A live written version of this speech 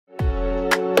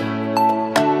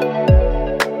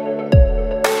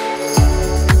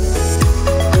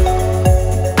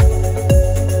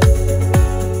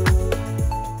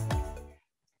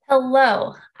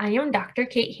I am Dr.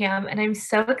 Kate Ham, and I'm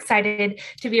so excited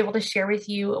to be able to share with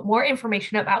you more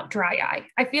information about dry eye.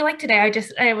 I feel like today,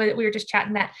 we were just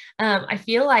chatting that I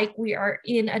feel like we are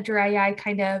in a dry eye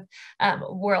kind of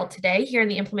world today here in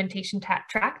the implementation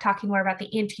track, talking more about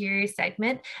the anterior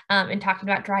segment and talking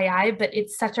about dry eye, but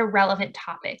it's such a relevant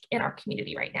topic in our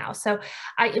community right now. So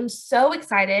I am so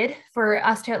excited for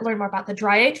us to learn more about the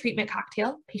dry eye treatment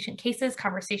cocktail, patient cases,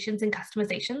 conversations, and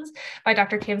customizations by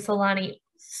Dr. Kambiz Silani.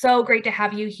 So great to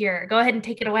have you here. Go ahead and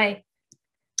take it away.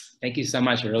 Thank you so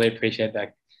much. I really appreciate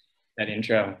that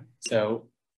intro. So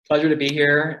pleasure to be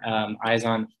here. Eyes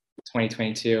on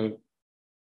 2022.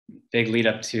 Big lead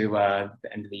up to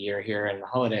the end of the year here and the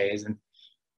holidays, and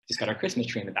just got our Christmas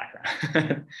tree in the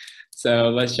background. So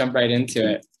let's jump right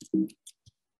into it.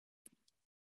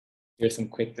 Here's some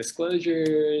quick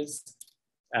disclosures.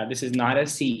 This is not a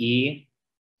CE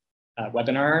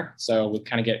webinar, so we'll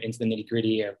kind of get into the nitty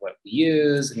gritty of what we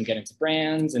use and get into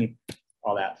brands and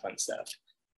all that fun stuff.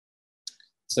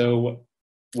 So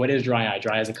what is dry eye?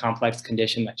 Dry eye is a complex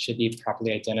condition that should be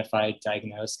properly identified,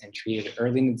 diagnosed, and treated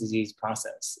early in the disease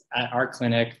process. At our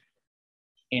clinic,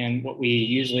 and what we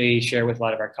usually share with a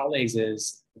lot of our colleagues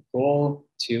is the goal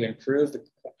to improve the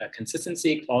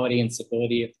consistency, quality, and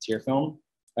stability of the tear film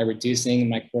by reducing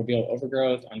microbial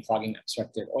overgrowth, unclogging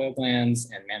obstructive oil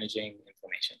glands, and managing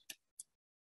inflammation.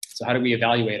 So how do we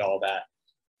evaluate all that?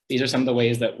 These are some of the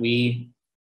ways that we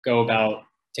go about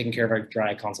taking care of our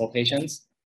dry eye consult patients.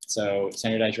 So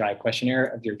standardized dry eye questionnaire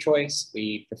of your choice.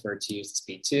 We prefer to use the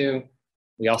Speed 2.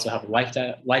 We also have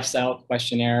a lifestyle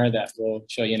questionnaire that we'll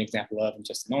show you an example of in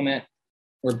just a moment.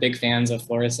 We're big fans of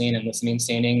fluorescein and lissamine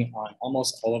staining on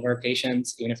almost all of our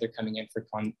patients, even if they're coming in for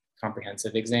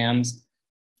comprehensive exams.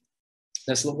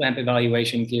 The slit lamp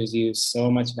evaluation gives you so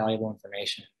much valuable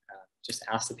information. Just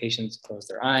ask the patient to close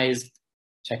their eyes,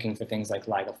 checking for things like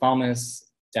lagophthalmus,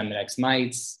 Demodex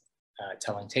mites,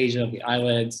 telangiectasia of the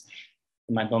eyelids.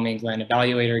 The meibomian gland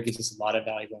evaluator gives us a lot of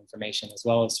valuable information as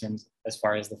well as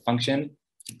far as the function.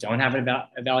 If you don't have an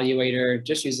evaluator,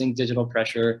 just using digital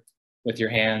pressure with your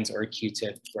hands or a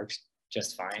Q-tip works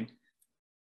just fine.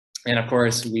 And of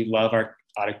course, we love our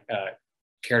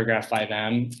Kerograph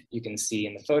 5M. You can see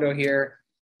in the photo here,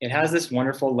 it has this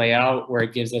wonderful layout where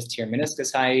it gives us tear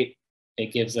meniscus height.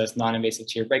 It gives us non-invasive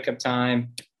tear breakup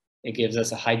time. It gives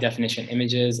us a high definition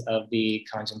images of the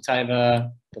conjunctiva,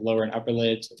 the lower and upper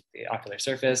lids, the ocular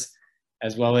surface,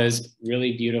 as well as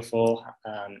really beautiful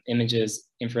images,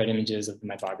 infrared images of the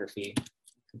meibography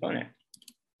component.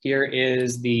 Here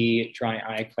is the dry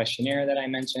eye questionnaire that I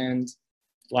mentioned.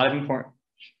 A lot of important,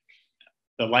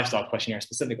 the lifestyle questionnaire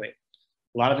specifically.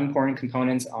 A lot of important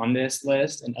components on this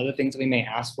list, and other things that we may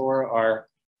ask for are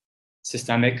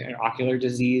systemic and ocular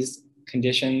disease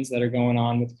conditions that are going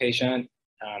on with the patient.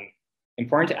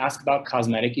 Important to ask about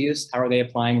cosmetic use. How are they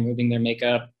applying and removing their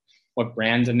makeup? What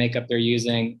brands of makeup they're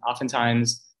using?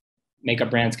 Oftentimes,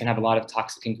 makeup brands can have a lot of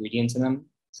toxic ingredients in them,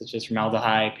 such as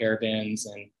formaldehyde, parabens,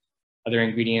 and other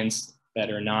ingredients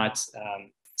that are not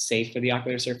safe for the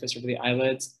ocular surface or for the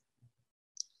eyelids.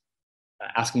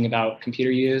 Asking about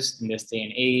computer use in this day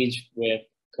and age with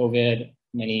COVID,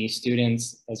 many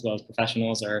students as well as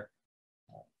professionals are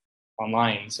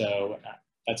online. So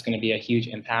that's going to be a huge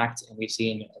impact. And we've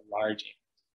seen a large,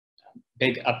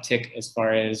 big uptick as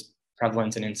far as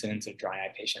prevalence and incidence of dry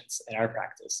eye patients in our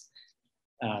practice.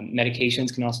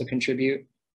 Medications can also contribute.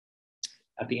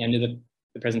 At the end of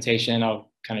the presentation,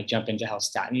 I'll kind of jump into how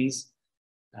statins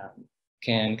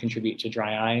can contribute to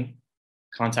dry eye.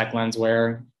 Contact lens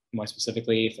wear, more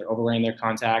specifically, if they're overwearing their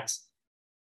contacts.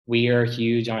 We are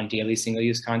huge on daily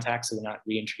single-use contacts, so we're not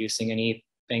reintroducing anything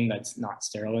that's not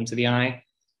sterile into the eye.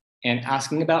 And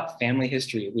asking about family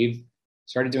history. We've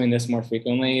started doing this more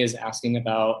frequently, is asking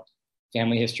about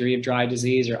family history of dry eye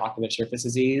disease or ocular surface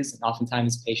disease. And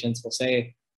oftentimes patients will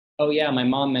say, oh yeah, my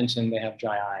mom mentioned they have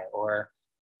dry eye, or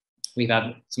we've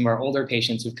had some of our older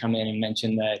patients who've come in and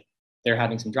mentioned that they're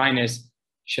having some dryness.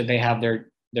 Should they have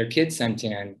their kids sent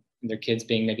in, their kids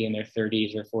being maybe in their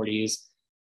 30s or 40s?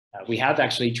 We have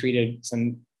actually treated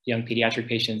some young pediatric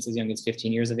patients as young as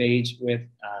 15 years of age with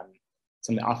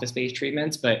some of the office-based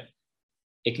treatments, but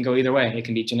it can go either way. It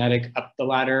can be genetic up the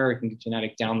ladder, or it can be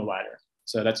genetic down the ladder.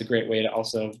 So that's a great way to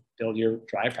also build your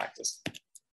dry eye practice.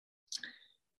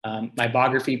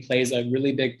 Meibography plays a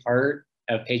really big part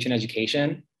of patient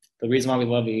education. The reason why we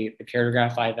love the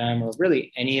Kerograph 5M, or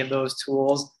really any of those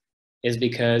tools, is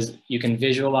because you can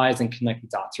visualize and connect the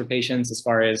dots for patients as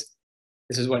far as,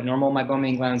 this is what normal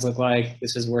meibomian glands look like,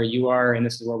 this is where you are, and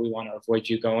this is where we want to avoid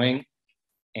you going.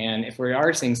 And if we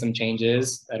are seeing some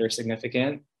changes that are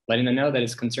significant, letting them know that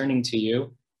it's concerning to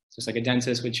you, just like a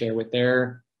dentist would share with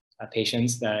their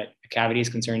patients that a cavity is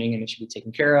concerning and it should be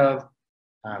taken care of,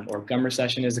 or gum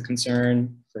recession is a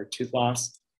concern for tooth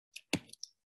loss.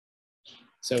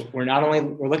 So we're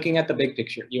looking at the big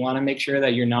picture. You want to make sure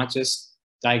that you're not just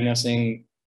diagnosing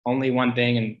only one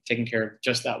thing and taking care of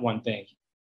just that one thing.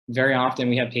 Very often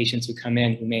we have patients who come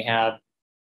in who may have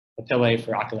papillae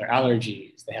for ocular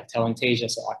allergies. They have telangiectasia,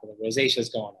 so ocular rosacea is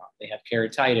going on. They have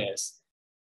keratitis.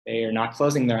 They are not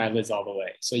closing their eyelids all the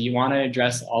way. So you want to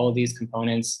address all of these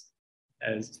components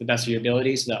as to the best of your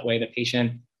ability, so that way the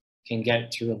patient can get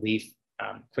to relief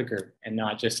quicker and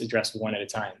not just address one at a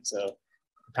time. So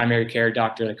the primary care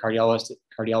doctor, the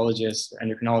cardiologist or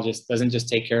endocrinologist doesn't just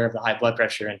take care of the high blood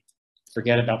pressure and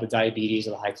forget about the diabetes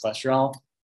or the high cholesterol.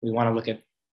 We want to look at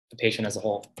the patient as a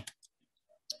whole.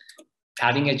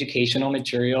 Having educational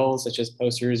materials such as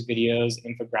posters, videos,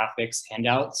 infographics,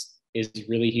 handouts is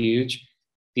really huge.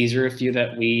 These are a few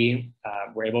that we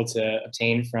were able to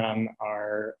obtain from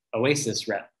our OASIS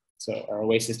rep, so our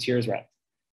OASIS Tears rep.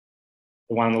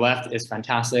 The one on the left is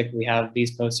fantastic. We have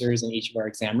these posters in each of our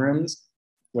exam rooms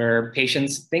where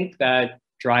patients think that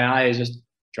dry eye is just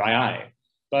dry eye,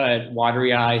 but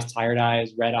watery eyes, tired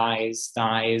eyes, red eyes,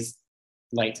 styes,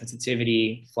 light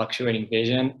sensitivity, fluctuating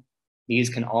vision, these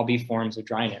can all be forms of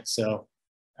dryness. So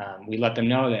we let them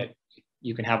know that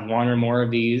you can have one or more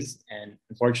of these, and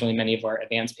unfortunately many of our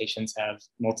advanced patients have a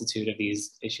multitude of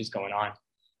these issues going on.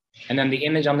 And then the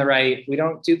image on the right, we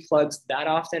don't do plugs that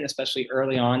often, especially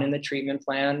early on in the treatment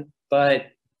plan, but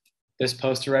this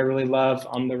poster I really love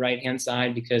on the right-hand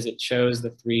side because it shows the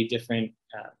three different,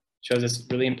 shows us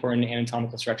really important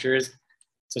anatomical structures,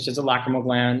 such as the lacrimal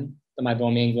gland, the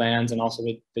meibomian glands, and also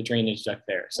the drainage duct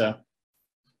there. So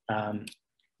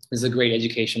this is a great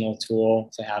educational tool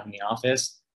to have in the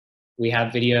office. We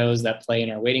have videos that play in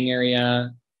our waiting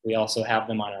area. We also have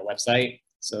them on our website.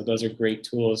 So those are great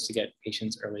tools to get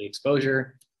patients early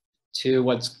exposure to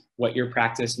what your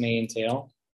practice may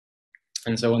entail.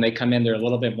 And so when they come in, they're a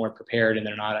little bit more prepared and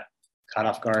they're not caught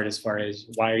off guard as far as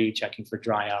why are you checking for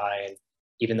dry eye? And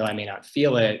even though I may not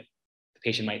feel it, the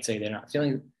patient might say they're not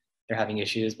feeling, they're having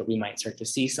issues, but we might start to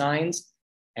see signs.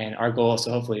 And our goal is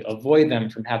to hopefully avoid them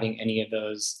from having any of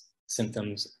those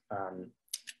symptoms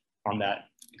on that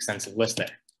extensive list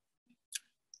there.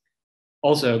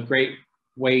 Also, great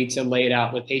way to lay it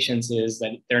out with patients is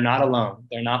that they're not alone.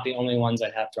 They're not the only ones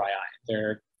that have dry eye.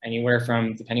 They're anywhere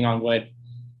from, depending on what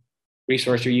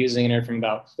resource you're using, they're from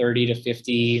about 30 to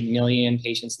 50 million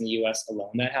patients in the US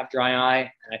alone that have dry eye.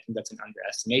 And I think that's an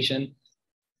underestimation.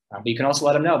 But you can also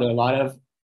let them know there are a lot of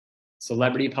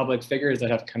celebrity public figures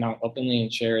that have come out openly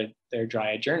and shared their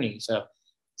dry eye journey. So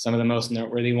some of the most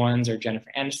noteworthy ones are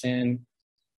Jennifer Aniston,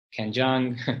 Ken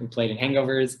Jeong, who played in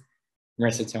Hangovers,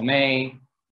 Marissa Tomei,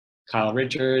 Kyle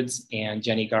Richards, and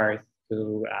Jenny Garth,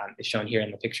 who is shown here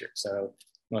in the picture. So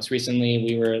most recently,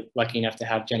 we were lucky enough to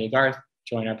have Jenny Garth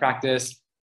join our practice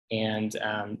and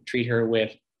treat her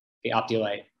with the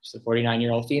Optolite. She's a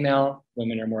 49-year-old female.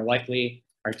 Women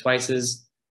are twice as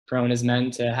prone as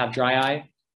men to have dry eye.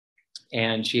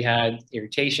 And she had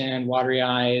irritation, watery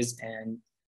eyes, and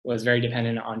was very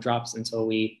dependent on drops until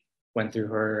we went through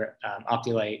her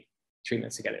Optolite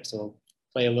treatments together. So we'll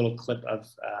play a little clip of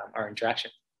our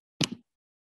interaction.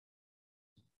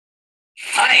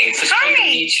 Hi, it's a pleasure to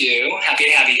meet you. Happy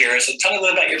to have you here. So tell me a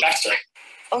little about your backstory.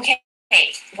 Okay,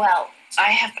 well,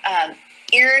 I have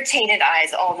irritated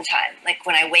eyes all the time. Like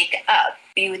when I wake up,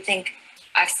 you would think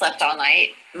I've slept all night.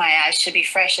 My eyes should be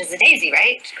fresh as a daisy,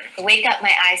 right? I wake up,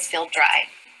 my eyes feel dry.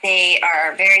 They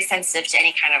are very sensitive to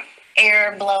any kind of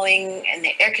air blowing in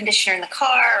the air conditioner in the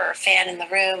car or a fan in the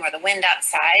room or the wind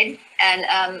outside.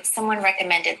 And someone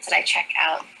recommended that I check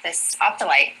out this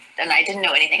Optolite, and I didn't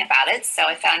know anything about it. So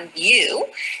I found you,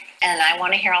 and I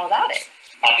want to hear all about it.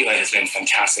 Optolite has been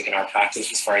fantastic in our practice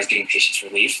as far as getting patients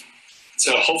relief.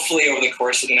 So hopefully over the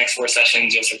course of the next 4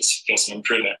 sessions, you'll start to feel some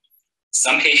improvement.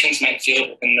 Some patients might feel it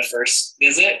within the first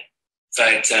visit,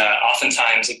 but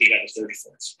oftentimes it'd be by the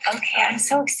 34th. Okay, I'm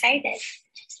so excited.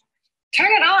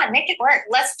 Turn it on, make it work.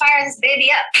 Let's fire this baby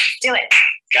up. Do it.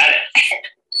 Got it.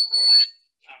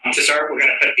 To start, we're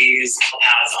going to put these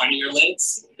pads on your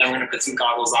lids. Then we're going to put some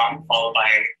goggles on, followed by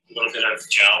a little bit of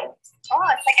gel. Oh,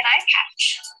 it's like an eye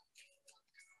patch.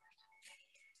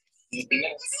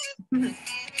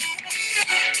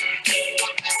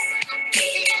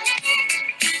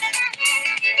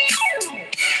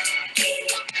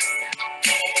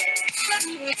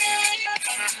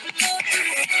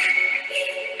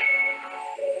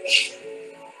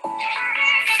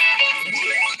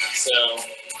 So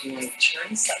you want to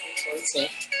turn something towards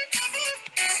it.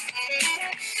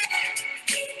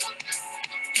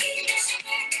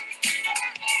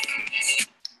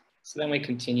 So then we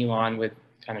continue on with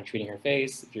kind of treating her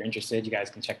face. If you're interested, you guys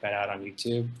can check that out on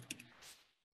YouTube.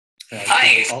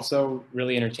 She's also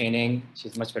really entertaining.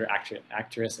 She's a much better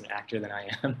actress and actor than I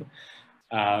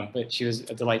am, but she was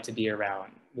a delight to be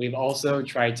around. We've also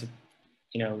tried to,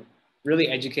 really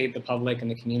educate the public and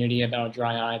the community about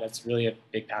dry eye. That's really a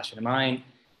big passion of mine,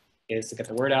 is to get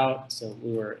the word out. So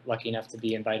we were lucky enough to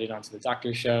be invited onto the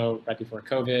doctor show right before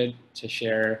COVID to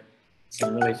share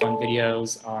some really fun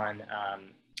videos on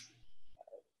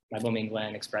meibomian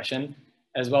gland expression,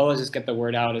 as well as just get the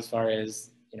word out as far as,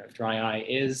 dry eye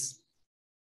is,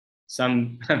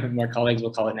 some of my colleagues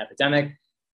will call it an epidemic,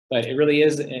 but it really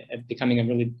is becoming a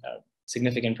really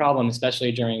significant problem,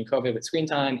 especially during COVID with screen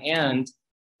time and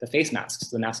the face masks,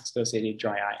 the mask-associated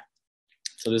dry eye.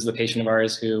 So this is a patient of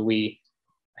ours who we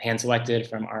hand selected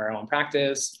from our own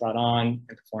practice, brought on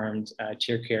and performed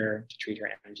tear care to treat her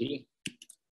MG.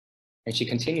 And she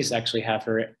continues to actually have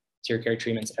her tear care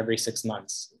treatments every 6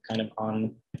 months, kind of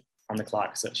on the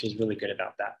clock. So she's really good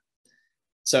about that.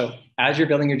 So as you're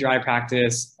building your dry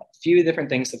practice, a few different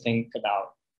things to think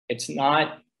about. It's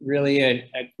not really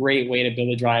a great way to build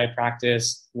a dry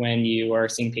practice when you are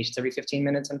seeing patients every 15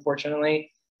 minutes,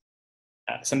 unfortunately.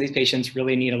 Some of these patients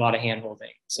really need a lot of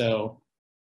hand-holding. So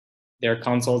their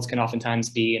consults can oftentimes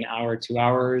be an hour, 2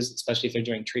 hours, especially if they're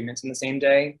doing treatments in the same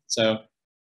day. So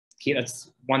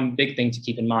that's one big thing to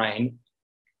keep in mind.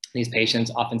 These patients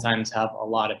oftentimes have a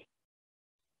lot of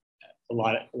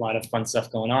fun stuff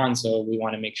going on. So we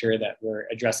want to make sure that we're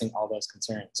addressing all those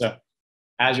concerns. So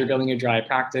as you're building your dry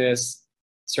practice,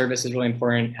 service is really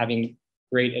important. Having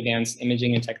great advanced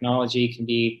imaging and technology can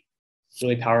be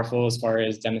really powerful as far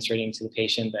as demonstrating to the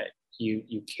patient that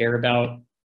you care about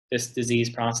this disease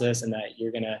process and that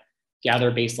you're going to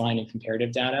gather baseline and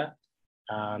comparative data.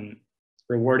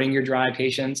 Rewarding your dry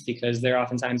patients, because they're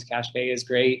oftentimes cash pay, is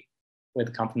great,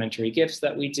 with complimentary gifts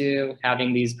that we do.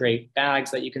 Having these great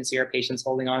bags that you can see our patients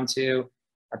holding on to,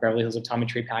 our Beverly Hills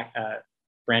Optometry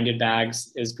branded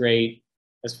bags, is great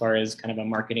as far as kind of a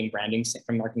marketing branding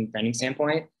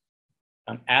standpoint.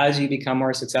 As you become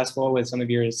more successful with some of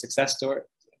your success stories,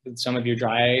 with some of your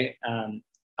dry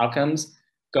outcomes,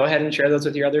 go ahead and share those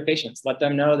with your other patients. Let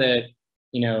them know that,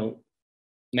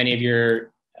 many of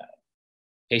your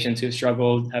patients who've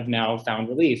struggled have now found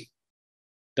relief.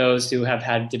 Those who have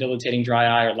had debilitating dry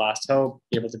eye or lost hope,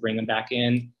 you're able to bring them back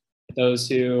in. Those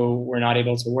who were not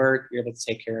able to work, you're able to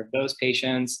take care of those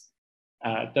patients.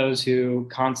 Those who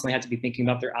constantly had to be thinking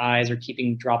about their eyes or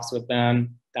keeping drops with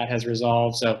them, that has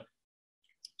resolved. So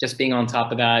just being on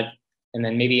top of that, and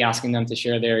then maybe asking them to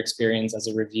share their experience as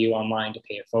a review online to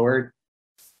pay it forward.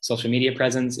 Social media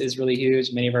presence is really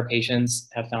huge. Many of our patients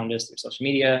have found us through social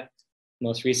media.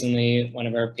 Most recently, one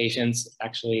of our patients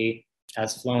actually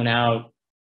has flown out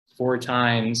 4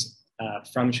 times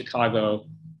from Chicago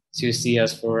to see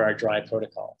us for our dry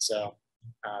protocol. So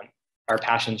our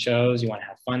passion shows. You want to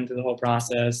have fun through the whole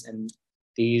process, and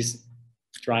these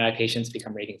dry eye patients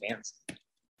become raving fans.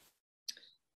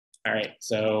 All right,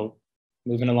 so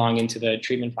moving along into the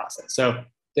treatment process. So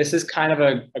this is kind of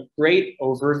a great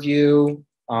overview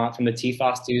from the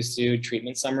TFOS-2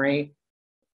 treatment summary.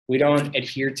 We don't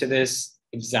adhere to this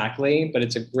exactly, but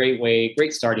it's a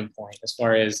great starting point as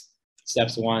far as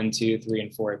steps 1, 2, 3,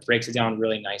 and 4. It breaks it down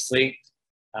really nicely.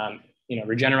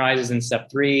 Regenerize is in step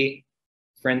 3,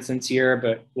 for instance here,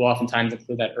 but we'll oftentimes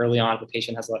include that early on if the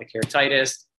patient has a lot of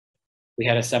keratitis. We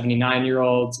had a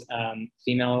 79-year-old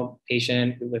female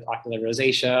patient with ocular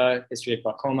rosacea, history of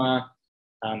glaucoma.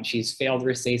 She's failed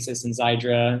Restasis and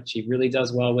Xiidra. She really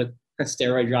does well with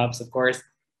steroid drops, of course,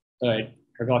 but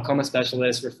her glaucoma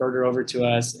specialist referred her over to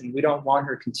us, and we don't want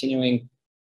her continuing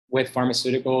with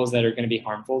pharmaceuticals that are going to be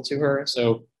harmful to her.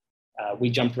 So we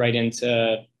jumped right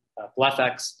into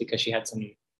Blefex because she had some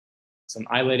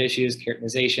eyelid issues,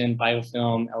 keratinization,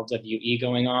 biofilm, LWE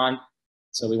going on.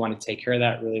 So we wanted to take care of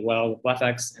that really well with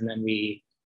Blefex, and then we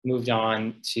moved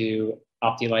on to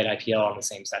Optilite IPL on the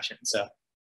same session. So,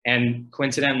 and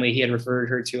coincidentally, he had referred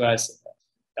her to us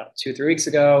about 2 or 3 weeks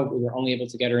ago. We were only able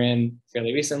to get her in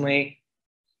fairly recently,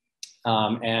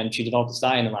 and she developed a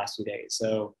sty in the last few days.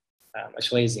 So a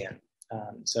Schlesian.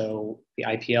 So the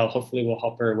IPL hopefully will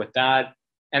help her with that.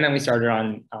 And then we started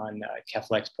on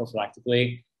Keflex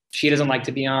prophylactically. She doesn't like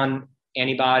to be on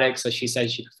antibiotics, so she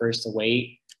said she prefers to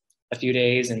wait a few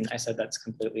days, and I said that's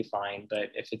completely fine.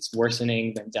 But if it's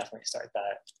worsening, then definitely start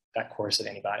that course of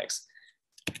antibiotics.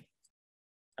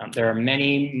 There are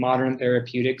many modern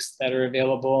therapeutics that are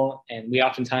available, and we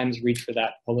oftentimes reach for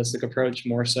that holistic approach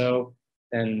more so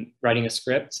than writing a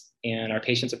script, and our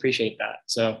patients appreciate that.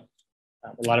 So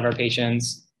a lot of our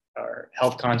patients are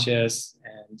health conscious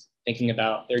and thinking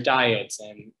about their diets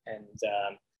and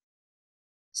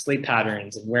sleep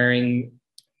patterns and wearing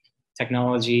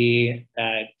technology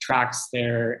that tracks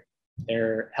their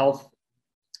health.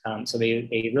 So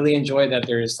they really enjoy that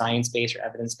there's science-based or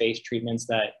evidence-based treatments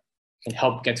that can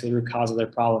help get to the root cause of their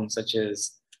problems, such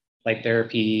as light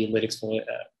therapy,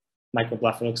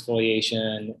 microblepharal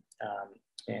exfoliation,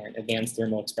 and advanced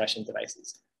thermal expression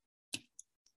devices.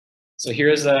 So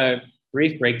here's a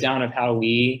brief breakdown of how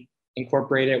we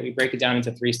incorporate it. We break it down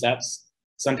into 3 steps.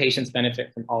 Some patients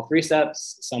benefit from all 3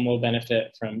 steps. Some will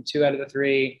benefit from 2 out of the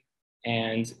 3.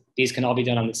 And these can all be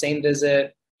done on the same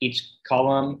visit, each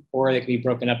column, or they can be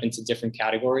broken up into different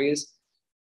categories.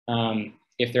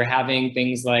 If they're having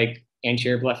things like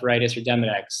anterior blepharitis or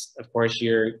Demodex, of course,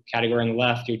 your category on the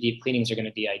left, your deep cleanings are going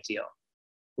to be ideal.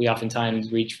 We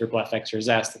oftentimes reach for BlephX or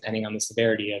Zest depending on the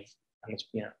severity of how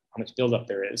much buildup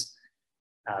there is.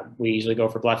 We usually go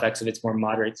for BlephX if it's more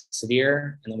moderate to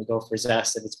severe, and then we go for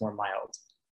Zest if it's more mild.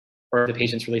 Or if the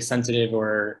patient's really sensitive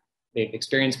or they've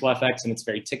experienced BlephX and it's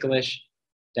very ticklish,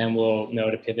 then we'll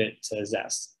know to pivot to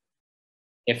Zest.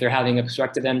 If they're having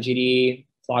obstructive MGD,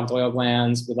 clogged oil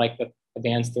glands, we like the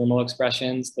advanced thermal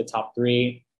expressions. The top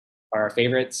 3 are our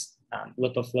favorites: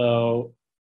 LipiFlow,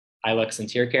 Ilux, and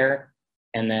Tear Care.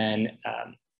 And then,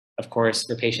 of course,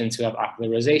 for patients who have ocular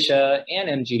rosacea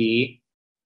and MGD,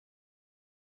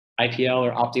 IPL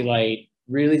or OptiLight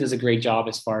really does a great job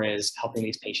as far as helping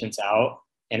these patients out,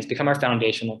 and it's become our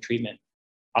foundational treatment.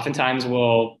 Oftentimes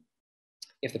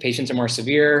if the patients are more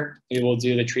severe, we will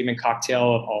do the treatment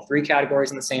cocktail of all 3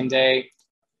 categories in the same day.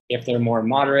 If they're more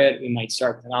moderate, we might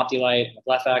start with an OptiLight and a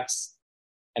BlephX,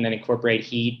 and then incorporate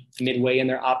heat midway in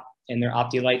their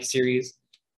OptiLight series,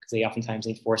 because they oftentimes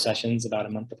need 4 sessions about a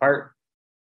month apart.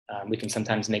 We can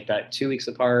sometimes make that 2 weeks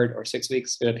apart or 6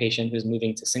 weeks for a patient who's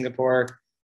moving to Singapore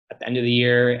at the end of the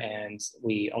year, and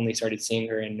we only started seeing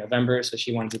her in November, so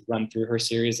she wanted to run through her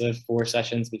series of 4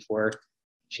 sessions before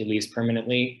she leaves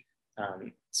permanently.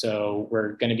 So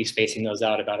we're going to be spacing those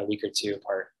out about a week or 2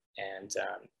 apart, and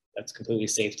that's completely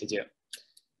safe to do.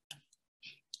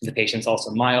 If the patient's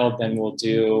also mild, then we'll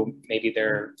do maybe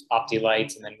their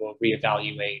OptiLights, and then we'll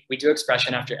reevaluate. We do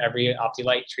expression after every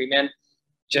OptiLight treatment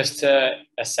just to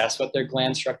assess what their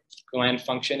gland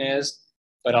function is,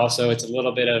 but also it's a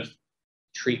little bit of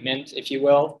treatment, if you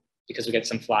will, because we get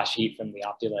some flash heat from the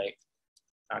OptiLight.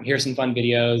 Here's some fun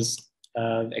videos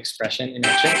of expression in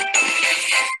action.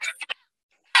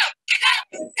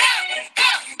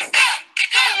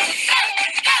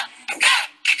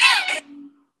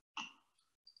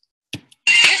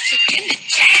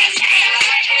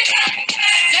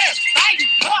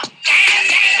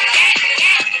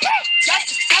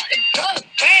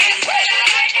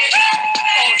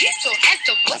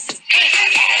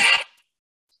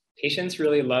 Patients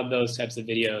really love those types of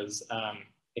videos.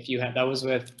 If you have, I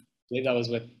believe that was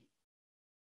with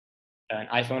an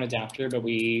iPhone adapter, but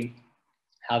we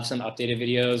have some updated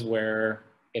videos where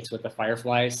it's with the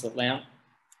Firefly slit lamp,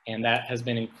 and that has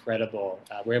been incredible.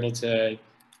 We're able to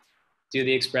do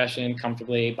the expression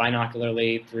comfortably,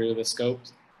 binocularly through the scope,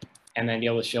 and then be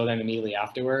able to show them immediately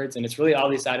afterwards. And it's really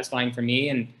oddly satisfying for me,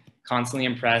 and constantly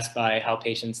impressed by how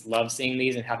patients love seeing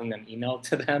these and having them emailed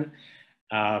to them,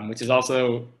 which is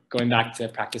also going back to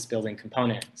practice building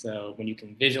component. So when you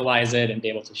can visualize it and be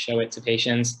able to show it to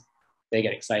patients, they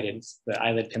get excited. It's the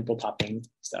eyelid pimple popping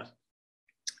stuff.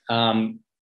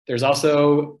 There's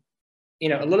also,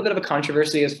 a little bit of a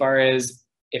controversy as far as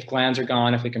if glands are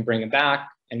gone, if we can bring them back,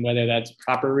 and whether that's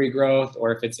proper regrowth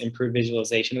or if it's improved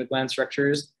visualization with gland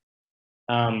structures.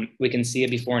 We can see a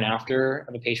before and after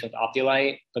of a patient with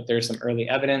OptiLight, but there's some early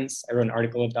evidence. I wrote an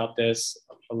article about this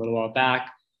a little while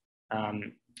back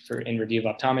in Review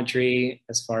of Optometry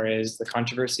as far as the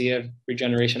controversy of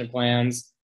regeneration of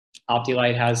glands.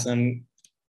 OptiLight has some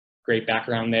great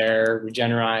background there.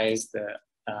 Regenerize, the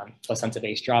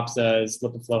placenta-based drops does.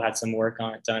 LipiFlow had some work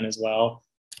on it done as well.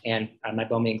 And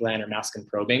meibomian gland or masking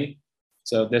probing.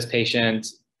 So this patient,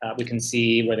 we can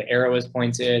see where the arrow is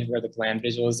pointed, where the gland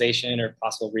visualization or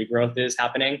possible regrowth is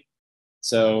happening.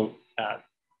 So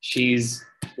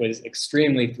was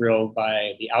extremely thrilled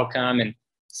by the outcome and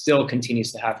still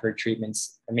continues to have her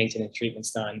treatments, her maintenance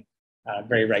treatments done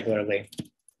very regularly.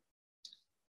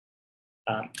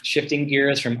 Shifting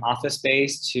gears from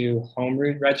office-based to home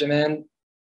route regimen.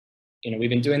 We've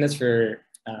been doing this for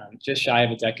just shy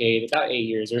of a decade, about 8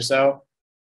 years or so.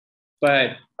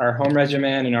 But our home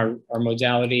regimen and our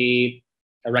modality,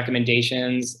 our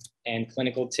recommendations and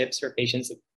clinical tips for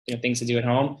patients, things to do at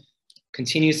home,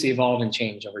 continues to evolve and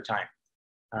change over time.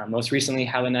 Most recently,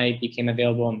 Hyalonite became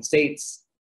available in the States.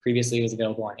 Previously, it was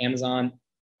available on Amazon.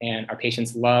 And our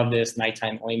patients love this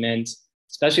nighttime ointment,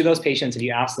 especially those patients, if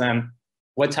you ask them,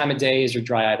 what time of day is your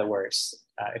dry eye the worst?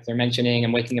 If they're mentioning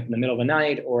I'm waking up in the middle of the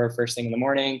night or first thing in the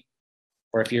morning,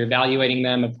 or if you're evaluating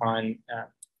them upon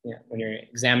when you're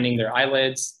examining their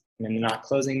eyelids and they're not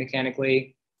closing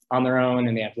mechanically on their own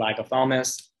and they have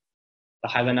lagophthalmos, the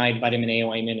hyaluronide vitamin A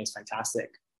ointment is fantastic.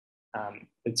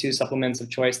 The two supplements of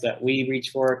choice that we reach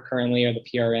for currently are the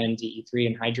PRN, DE3,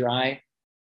 and Hydra-Eye.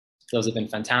 Those have been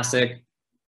fantastic.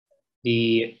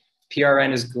 The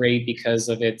PRN is great because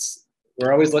of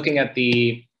we're always looking at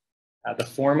the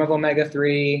form of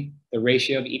omega-3, the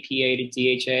ratio of EPA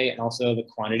to DHA, and also the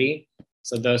quantity.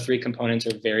 So those three components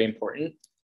are very important.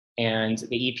 And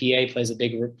the EPA plays a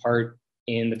big part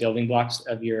in the building blocks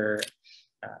of your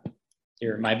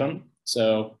meibum.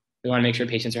 So we want to make sure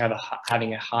patients are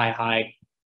having a high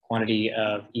quantity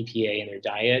of EPA in their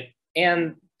diet.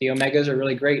 And the omegas are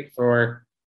really great for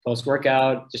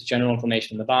post-workout, just general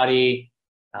inflammation in the body,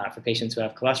 for patients who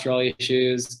have cholesterol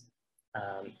issues,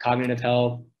 cognitive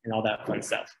health, and all that fun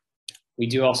stuff. We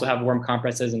do also have warm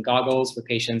compresses and goggles for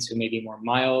patients who may be more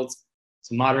mild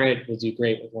to moderate. Will do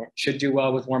great with should do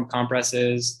well with warm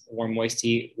compresses, warm moist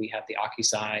heat. We have the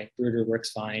Ocusai, Bruder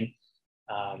works fine.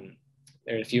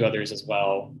 There are a few others as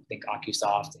well. I think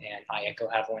OcuSoft and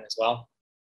iEcho have one as well.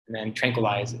 And then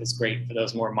Tranquilize is great for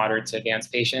those more moderate to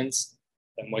advanced patients,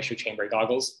 the moisture chamber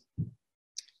goggles.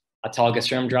 Autologous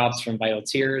serum drops from Vital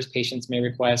Tears patients may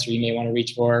request or you may want to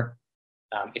reach for.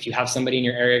 If you have somebody in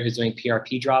your area who's doing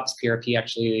PRP drops, PRP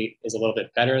actually is a little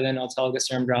bit better than autologous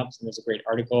serum drops. And there's a great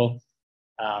article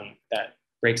that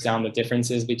breaks down the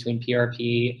differences between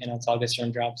PRP and autologous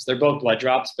serum drops. They're both blood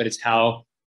drops, but it's how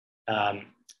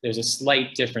there's a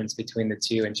slight difference between the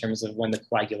two in terms of when the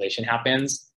coagulation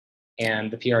happens.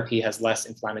 And the PRP has less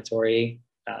inflammatory,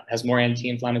 has more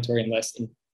anti-inflammatory and less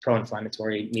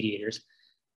pro-inflammatory mediators.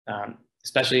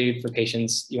 Especially for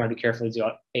patients, you want to be careful to do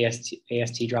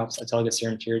AST drops, autologous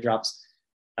serum tear drops,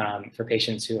 for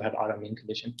patients who have autoimmune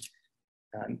condition.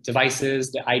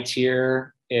 Devices, the iTear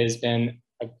has been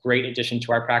a great addition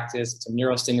to our practice. It's a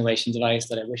neurostimulation device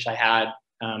that I wish I had.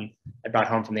 I brought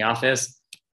home from the office,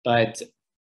 but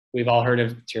we've all heard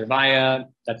of Tyrvaya.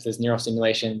 That's this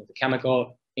neurostimulation with a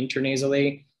chemical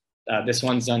intranasally. This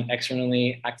one's done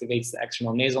externally, activates the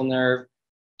external nasal nerve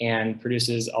and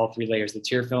produces all three layers of the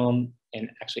tear film and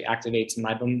actually activates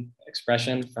meibum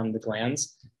expression from the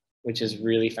glands, which is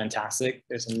really fantastic.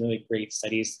 There's some really great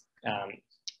studies,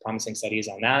 promising studies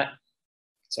on that.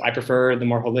 So I prefer the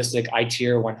more holistic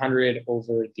iTear 100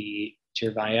 over the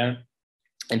Tyrvaya.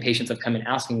 And patients have come in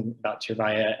asking about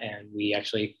Tyrvaya, and we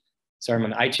actually started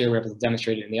them on the iTear. We're able to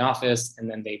demonstrate it in the office, and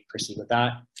then they proceed with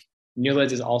that.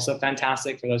 New-lids is also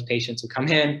fantastic for those patients who come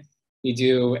in. You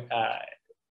do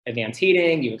advanced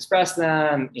heating, you express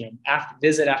them, after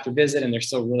visit, and they're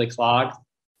still really clogged.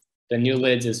 The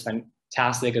new-lids is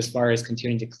fantastic as far as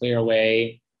continuing to clear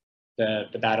away the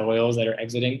bad oils that are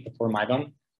exiting the poor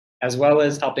meibum, as well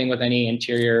as helping with any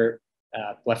interior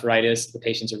blepharitis. The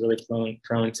patients are really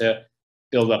prone to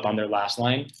build up on their last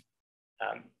line.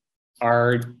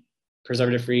 Our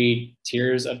preservative-free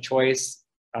tears of choice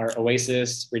are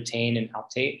Oasis, Retain, and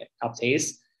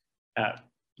Optase.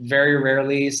 Very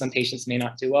rarely, some patients may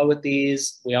not do well with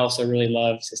these. We also really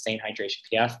love Sustained Hydration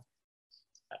PF.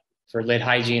 For lid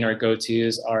hygiene, our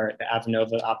go-tos are the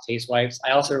Avenova Optase wipes.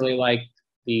 I also really like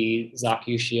the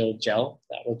Zaku Shield Gel.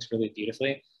 That works really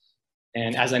beautifully.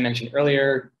 And as I mentioned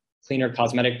earlier, cleaner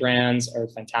cosmetic brands are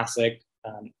fantastic.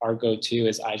 Our go-to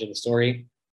is Eyes of the Story.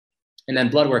 And then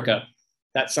blood workup.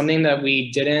 That's something that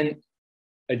we didn't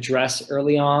address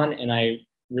early on, and I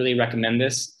really recommend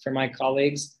this for my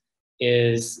colleagues,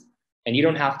 and you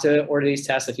don't have to order these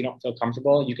tests if you don't feel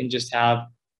comfortable. You can just have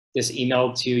this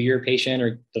emailed to your patient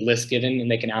or the list given, and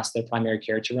they can ask their primary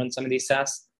care to run some of these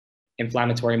tests.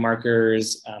 Inflammatory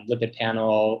markers, lipid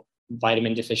panel,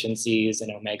 vitamin deficiencies,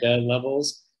 and omega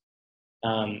levels.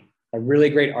 A really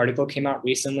great article came out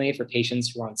recently for patients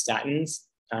who are on statins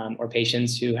or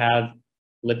patients who have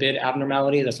lipid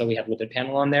abnormality. That's why we have lipid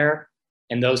panel on there.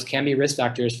 And those can be risk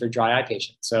factors for dry eye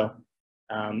patients. So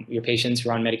your patients who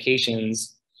are on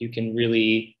medications, you can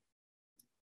really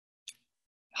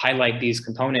highlight these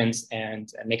components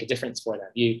and make a difference for them.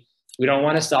 We don't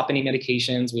want to stop any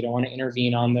medications. We don't want to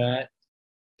intervene on that,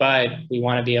 but we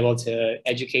want to be able to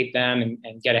educate them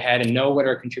and get ahead and know what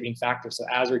are contributing factors. So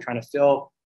as we're trying to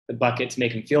fill the bucket to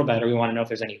make them feel better, we want to know if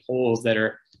there's any holes that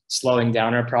are slowing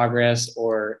down our progress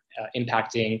or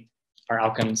impacting our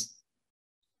outcomes.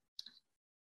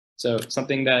 So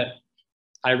something that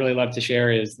I really love to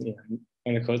share is,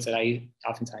 one of the quotes that I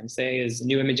oftentimes say is,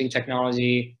 new imaging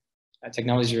technology.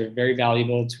 Technologies are a very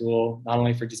valuable tool, not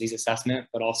only for disease assessment,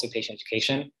 but also patient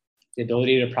education. The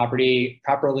ability to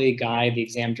properly guide the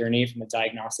exam journey from a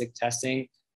diagnostic testing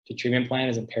to treatment plan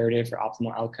is imperative for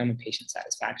optimal outcome and patient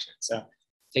satisfaction. So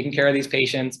taking care of these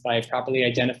patients by properly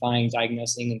identifying,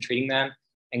 diagnosing, and treating them,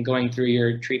 and going through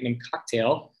your treatment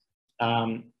cocktail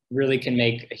really can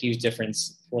make a huge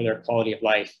difference for their quality of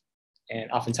life.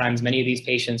 And oftentimes, many of these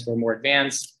patients who are more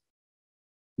advanced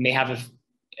may have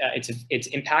it's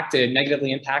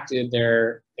negatively impacted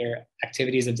their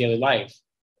activities of daily life.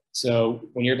 So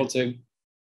when you're able to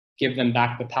give them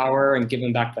back the power and give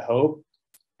them back the hope,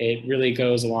 it really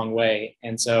goes a long way.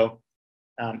 And so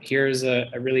here's a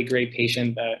really great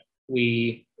patient that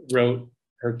we wrote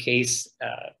her case.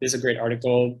 This is a great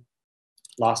article,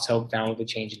 Lost Hope Found with a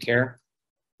Change in Care,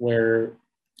 where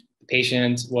the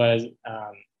patient was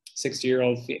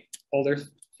 60-year-old older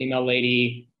female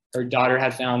lady. Her daughter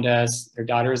had found us. Her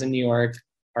daughter is in New York.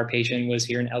 Our patient was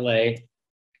here in LA.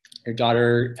 Her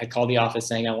daughter had called the office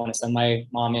saying, I want to send my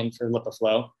mom in for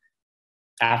LipiFlow.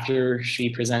 After she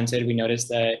presented, we noticed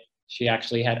that she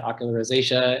actually had ocular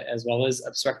rosacea as well as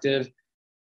obstructive.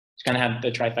 She kind of had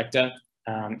the trifecta.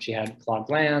 She had clogged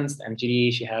glands, the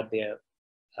MGD, she had the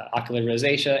ocular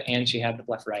rosacea, and she had the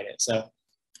blepharitis. So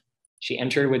she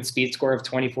entered with speed score of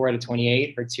 24 out of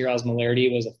 28. Her tear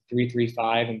osmolarity was a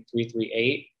 335 and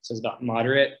 338. So it's about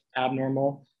moderately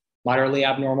abnormal.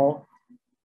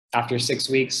 After 6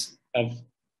 weeks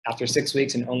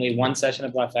and only one session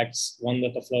of LFX, one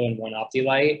LipiFlow, and one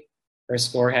OptiLite, her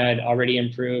score had already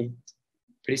improved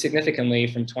pretty significantly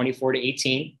from 24 to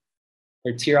 18.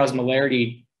 Her tear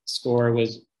osmolarity score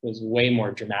was way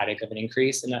more dramatic of an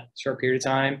increase in that short period of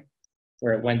time,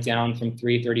 where it went down from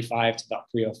 335 to about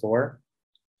 304.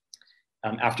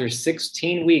 After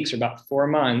 16 weeks, or about 4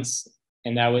 months,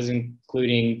 and that was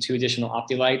including 2 additional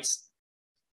OptiLites,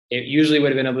 it usually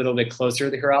would have been a little bit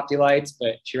closer to her OptiLites,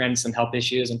 but she ran into some health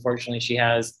issues. Unfortunately, she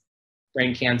has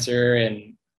brain cancer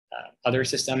and other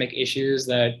systemic issues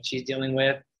that she's dealing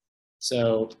with.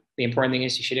 So the important thing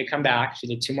is she did come back. She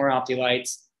did 2 more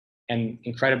OptiLites, and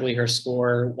incredibly, her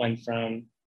score went from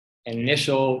an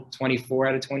initial 24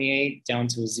 out of 28 down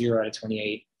to a 0 out of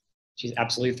 28. She's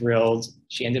absolutely thrilled.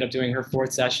 She ended up doing her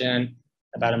 4th session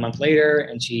about a month later,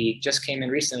 and she just came in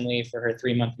recently for her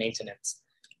 3-month maintenance.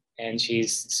 And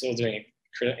she's still doing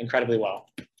incredibly well.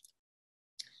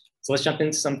 So let's jump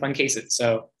into some fun cases.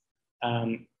 So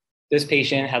this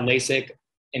patient had LASIK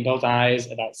in both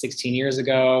eyes about 16 years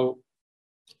ago,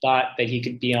 thought that he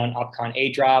could be on Opcon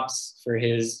A drops for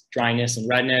his dryness and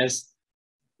redness.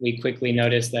 We quickly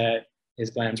noticed that his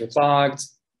glands were clogged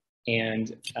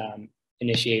and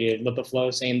initiated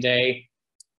LipiFlow same day.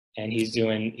 And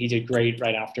he did great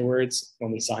right afterwards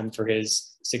when we saw him for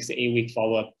his 6 to 8 week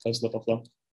follow-up post LipiFlow.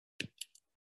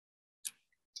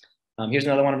 Here's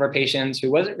another one of our patients who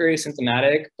wasn't very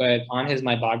symptomatic, but on his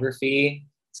meibography,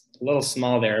 it's a little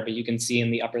small there, but you can see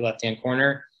in the upper left-hand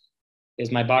corner,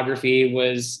 his meibography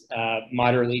was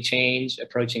moderately changed,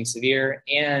 approaching severe,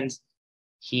 and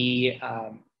he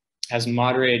has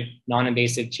moderate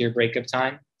non-invasive tear breakup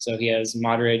time. So he has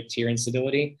moderate tear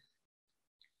instability.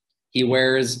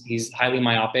 He's highly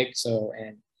myopic,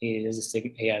 and he has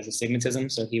astigmatism,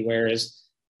 so he wears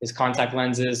his contact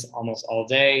lenses almost all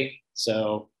day.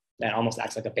 So that almost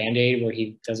acts like a Band-Aid where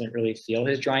he doesn't really feel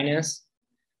his dryness.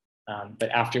 But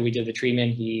after we did the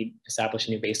treatment, he established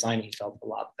a new baseline and he felt a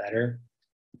lot better.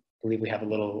 I believe we have a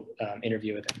little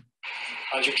interview with him.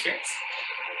 How's your experience?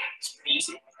 It's pretty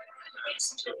easy.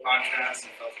 Listened to a podcast, I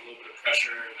felt a little bit of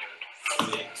pressure.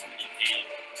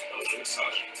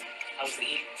 How's the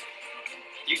heat?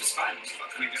 Heat was fine. It was kind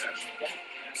of good actually.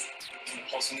 Yeah.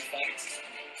 Pulsing effect.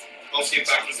 Pulsing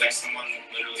effect was like someone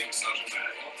literally massaging my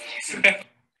eyeball.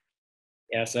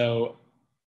 Yeah, so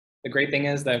the great thing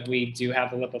is that we do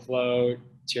have the LipiFlow,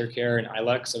 TearCare, and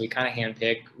iLux, so we kind of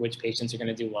handpick which patients are going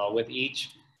to do well with each.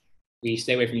 We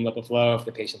stay away from LipiFlow if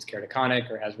the patient's keratoconic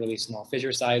or has really small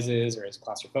fissure sizes or is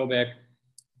claustrophobic.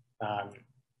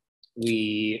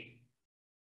 We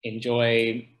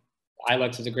enjoy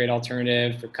iLux is a great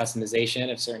alternative for customization.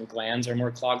 If certain glands are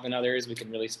more clogged than others, we can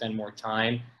really spend more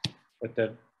time with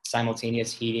the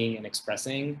simultaneous heating and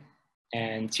expressing.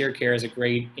 And TearCare is a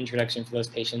great introduction for those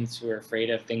patients who are afraid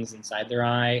of things inside their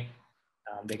eye.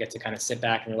 They get to kind of sit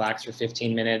back and relax for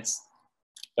 15 minutes.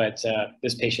 But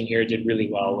this patient here did really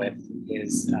well with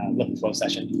his LipiFlow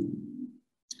session.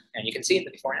 And you can see the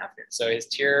before and after. So his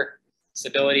tear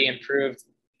stability improved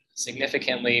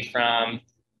significantly from,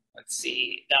 let's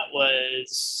see, that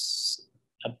was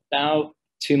about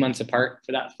 2 months apart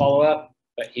for that follow-up,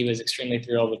 but he was extremely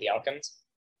thrilled with the outcomes.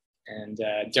 And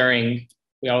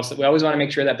we always want to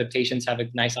make sure that the patients have a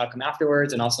nice outcome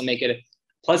afterwards and also make it a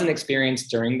pleasant experience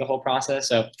during the whole process.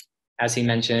 So as he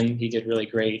mentioned, he did really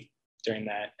great during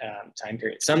that time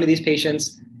period. Some of these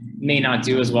patients may not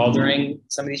do as well during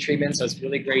some of these treatments, so it's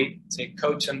really great to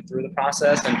coach them through the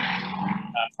process. And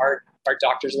our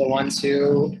doctors are the ones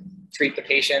who treat the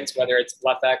patients, whether it's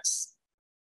LFX,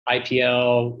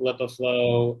 IPL,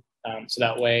 LipiFlow, so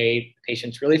that way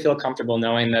patients really feel comfortable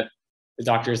knowing that the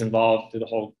doctor is involved through the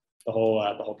whole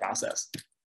process.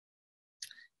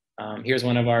 Here's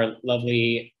one of our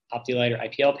lovely Optilite or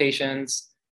IPL patients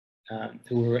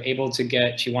who were able to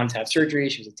get, she wanted to have surgery.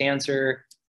 She was a dancer.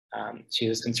 She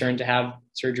was concerned to have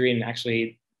surgery, and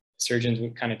actually surgeons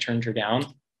would kind of turned her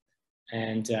down.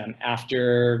 And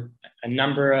after a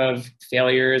number of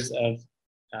failures of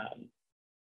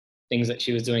things that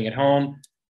she was doing at home,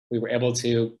 we were able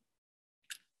to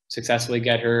successfully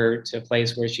get her to a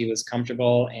place where she was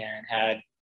comfortable and had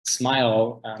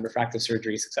SMILE refractive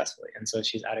surgery successfully. And so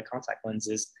she's added contact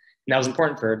lenses. And that was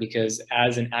important for her because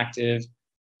as an active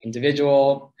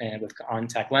individual and with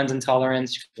contact lens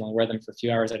intolerance, she could only wear them for a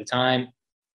few hours at a time.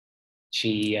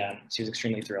 She was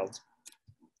extremely thrilled.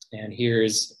 And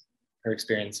here's her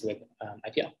experience with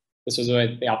IPL. This was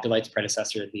with the Optilite's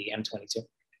predecessor, the M22.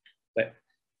 But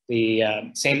the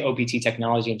same OPT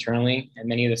technology internally, and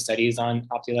many of the studies on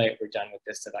Optilite were done with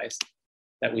this device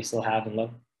that we still have and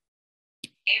love.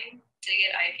 Came to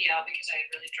get IPL because I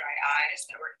had really dry eyes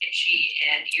that were itchy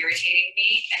and irritating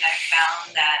me, and I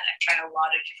found that I've tried a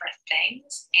lot of different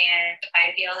things, and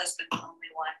IPL has been the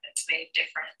only one that's made a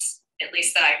difference, at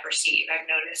least that I perceive. I've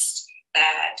noticed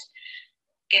that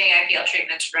getting IPL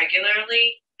treatments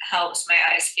regularly helps my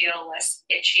eyes feel less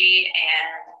itchy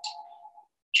and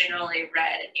generally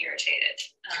red and irritated.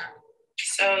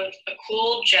 So a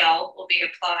cool gel will be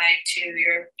applied to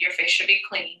your face should be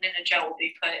clean, and a gel will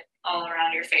be put all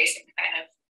around your face and kind of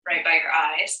right by your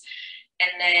eyes.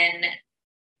 And then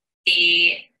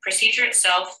the procedure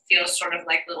itself feels sort of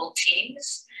like little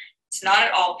tings. It's not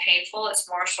at all painful. It's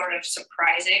more sort of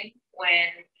surprising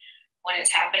when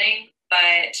it's happening,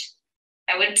 but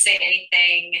I wouldn't say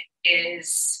anything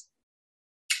it's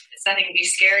nothing to be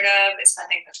scared of. It's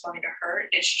nothing that's going to hurt.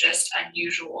 It's just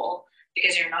unusual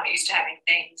because you're not used to having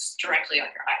things directly on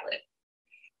your eyelid.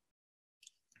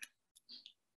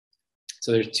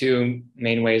 So there's two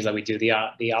main ways that we do the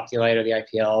Optilite or the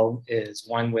IPL. Is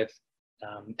one with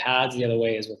pads, the other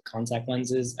way is with contact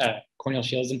lenses, corneal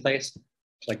shields in place,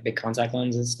 like big contact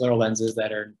lenses, scleral lenses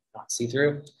that are not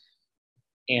see-through.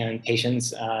 And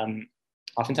patients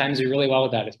oftentimes do really well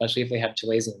with that, especially if they have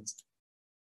chalazions.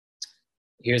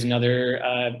 Here's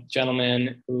another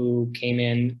gentleman who came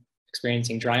in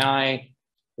experiencing dry eye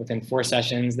within 4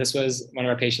 sessions. This was one of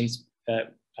our patients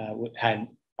that had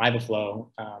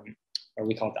MibaFlow, or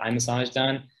we call it the eye massage,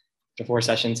 done. After 4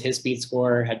 sessions, his speed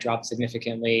score had dropped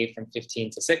significantly from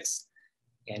 15 to 6,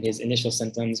 and his initial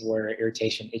symptoms were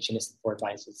irritation, itchiness, and forward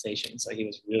body sensation. So he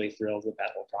was really thrilled with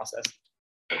that whole process.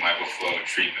 The MibaFlow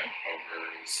treatment over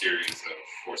a series of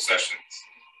 4 sessions,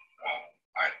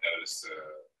 I noticed a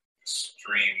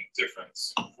extreme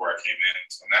difference before I came in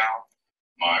until now.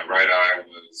 My right eye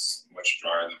was much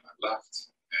drier than my left,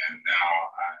 and now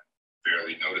I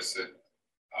barely notice it.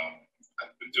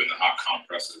 I've been doing the hot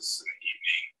compresses in the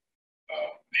evening,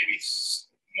 maybe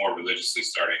more religiously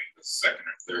starting the 2nd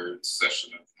or 3rd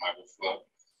session of MibaFlow,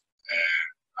 and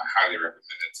I highly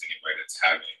recommend it to anybody that's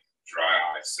having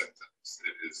dry eye symptoms.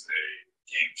 It is a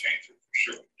game changer for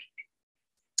sure.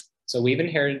 So we've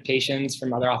inherited patients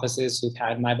from other offices who've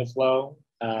had MibaFlow,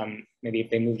 maybe if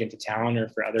they moved into town or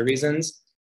for other reasons.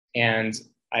 And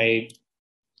I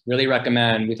really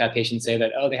recommend, we've had patients say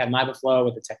that, oh, they had MibaFlow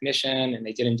with a technician and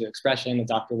they didn't do expression, the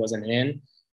doctor wasn't in.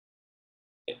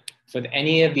 For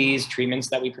any of these treatments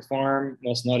that we perform,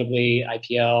 most notably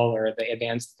IPL or the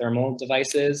advanced thermal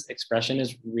devices, expression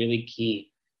is really key.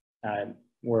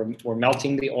 We're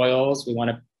melting the oils. We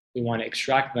want to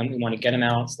extract them. We want to get them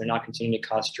out so they're not continuing to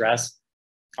cause stress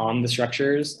on the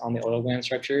structures, on the oil gland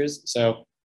structures. So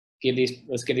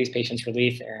let's give these patients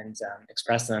relief and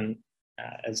express them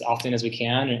as often as we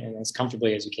can and as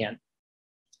comfortably as we can.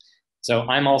 So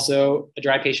I'm also a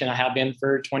dry patient. I have been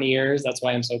for 20 years. That's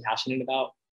why I'm so passionate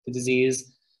about the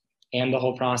disease and the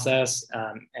whole process,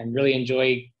 and really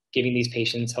enjoy giving these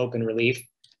patients hope and relief.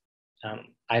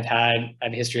 I have a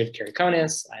history of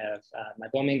keratoconus. I have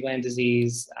meibomian gland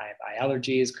disease. I have eye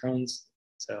allergies, Crohn's,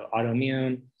 so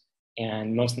autoimmune.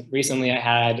 And most recently, I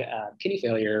had kidney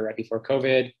failure right before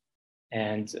COVID.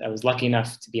 And I was lucky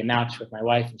enough to be a match with my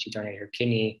wife, and she donated her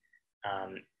kidney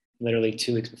literally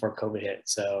 2 weeks before COVID hit.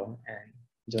 So, and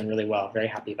I'm doing really well. Very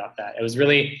happy about that. It was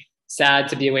really sad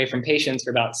to be away from patients for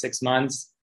about 6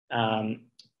 months,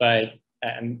 but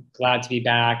I'm glad to be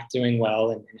back doing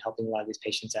well and helping a lot of these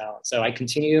patients out. So I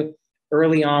continue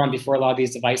early on, before a lot of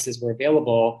these devices were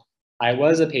available, I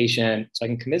was a patient, so I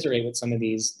can commiserate with some of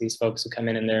these folks who come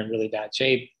in and they're in really bad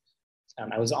shape.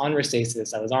 I was on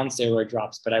Restasis, I was on steroid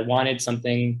drops, but I wanted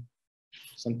something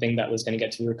that was going to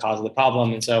get to the root cause of the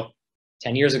problem. And so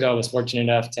 10 years ago, I was fortunate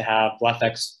enough to have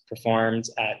BlephX performed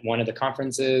at one of the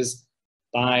conferences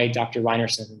by Dr.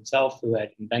 Reinerson himself, who had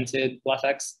invented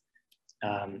BlephX.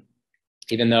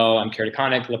 Even though I'm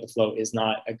keratoconic, LipiFlow is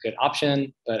not a good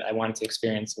option, but I wanted to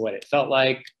experience what it felt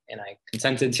like, and I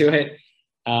consented to it.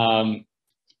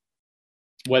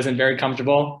 Wasn't very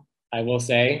comfortable, I will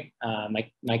say.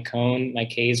 My cone, my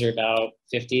Ks are about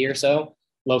 50 or so,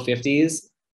 low 50s.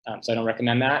 So I don't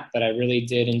recommend that, but I really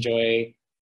did enjoy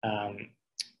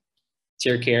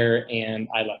TearCare and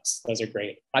iLux. Those are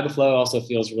great. LipiFlow also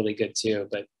feels really good too,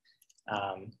 but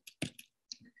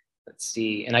let's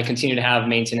see. And I continue to have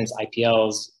maintenance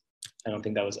IPLs. I don't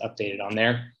think that was updated on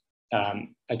there.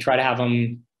 I try to have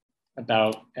them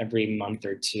about every month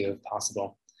or two if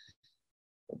possible.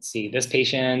 Let's see, this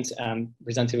patient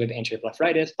presented with anterior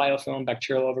blepharitis, biofilm,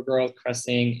 bacterial overgrowth,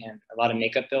 crusting, and a lot of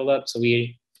makeup buildup. So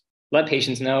we let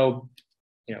patients know,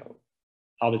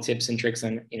 all the tips and tricks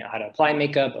on, how to apply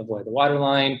makeup, avoid the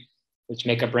waterline, which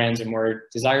makeup brands are more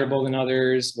desirable than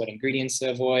others, what ingredients to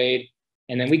avoid.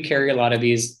 And then we carry a lot of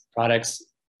these products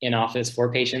in office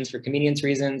for patients for convenience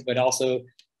reasons, but also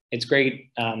it's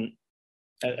great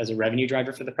as a revenue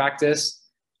driver for the practice.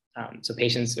 So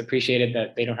patients appreciated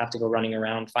that they don't have to go running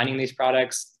around finding these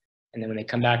products. And then when they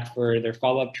come back for their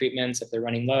follow-up treatments, if they're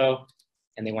running low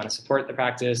and they want to support the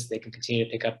practice, they can continue to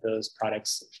pick up those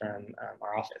products from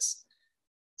our office.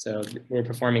 So we're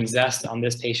performing Zest on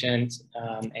this patient,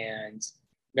 and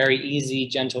very easy,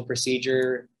 gentle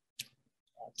procedure.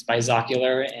 It's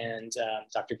bisocular, and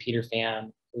Dr. Peter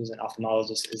Pham, who's an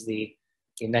ophthalmologist, is the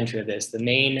inventor of this. The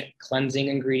main cleansing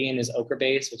ingredient is ochre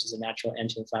base, which is a natural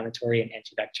anti-inflammatory and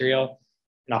antibacterial,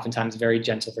 and oftentimes very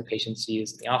gentle for patients to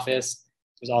use in the office.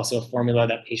 There's also a formula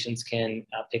that patients can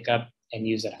pick up and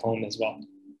use at home as well.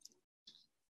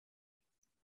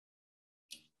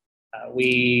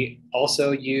 We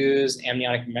also use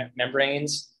amniotic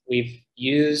membranes. We've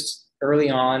used early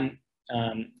on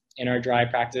in our dry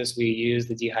practice, we used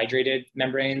the dehydrated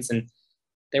membranes, and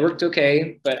they worked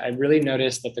okay, but I really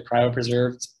noticed that the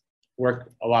cryopreserved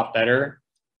worked a lot better.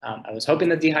 I was hoping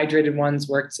the dehydrated ones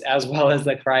worked as well as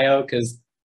the cryo because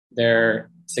they're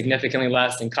significantly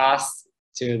less in cost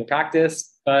to the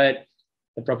practice, but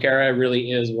the Procara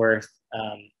really is worth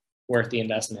the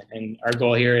investment. And our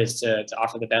goal here is to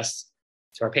offer the best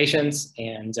to our patients,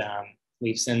 and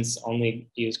we've since only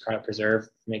used cryopreserve for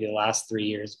maybe the last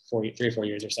 3 or 4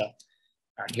 years or so.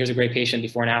 Here's a great patient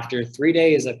before and after 3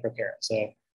 days of Procara.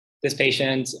 So this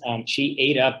patient, she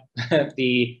ate up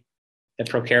the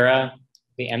Procara,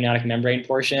 the amniotic membrane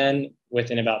portion,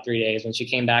 within about 3 days. When she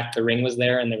came back, the ring was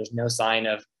there and there was no sign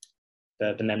of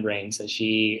the membrane. So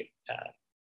she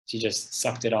just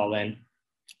sucked it all in.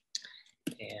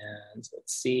 And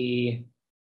let's see.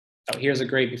 Oh, here's a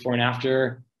great before and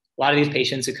after. A lot of these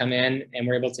patients who come in and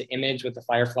we're able to image with the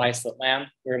Firefly slit lamp,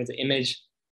 we're able to image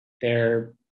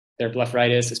their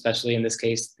blepharitis, especially in this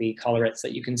case, the collarettes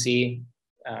that you can see,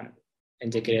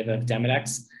 indicative of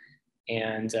Demodex.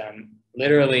 And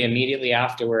literally immediately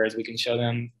afterwards, we can show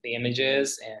them the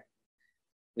images. And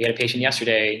we had a patient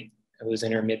yesterday who was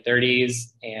in her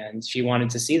mid-30s, and she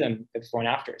wanted to see them before and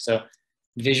after. So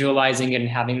visualizing and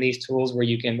having these tools where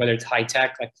you can, whether it's high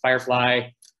tech like Firefly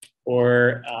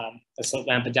or a slit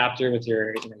lamp adapter with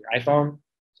your iPhone,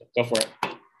 so go for it.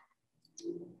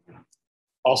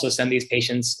 Also send these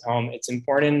patients home. It's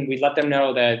important, we let them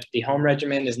know that the home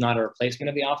regimen is not a replacement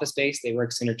of the office space. They work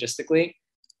synergistically,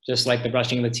 just like the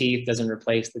brushing of the teeth doesn't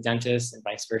replace the dentist and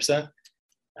vice versa.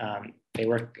 They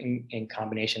work in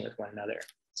combination with one another.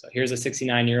 So here's a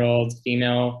 69-year-old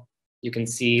female. You can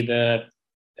see the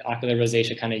ocular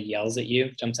rosacea kind of yells at you,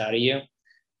 jumps out at you.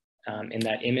 In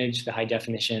that image, the high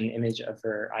definition image of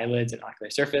her eyelids and ocular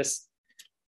surface,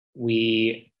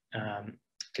 we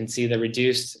can see the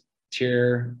reduced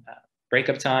tear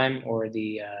breakup time or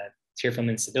the tear film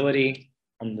instability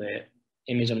on the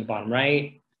image on the bottom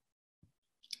right.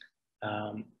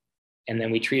 And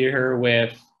then we treated her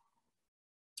with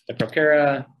the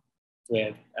Procara,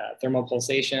 with thermal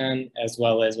pulsation, as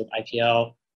well as with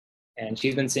IPL. And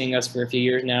she's been seeing us for a few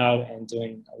years now and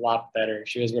doing a lot better.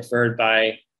 She was referred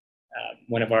by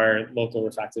one of our local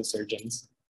refractive surgeons.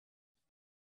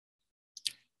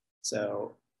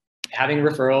 So having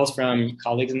referrals from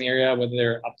colleagues in the area, whether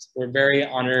they're we're very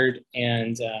honored,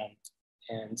 and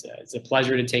it's a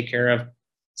pleasure to take care of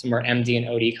some of our MD and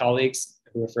OD colleagues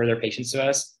who refer their patients to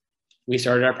us. We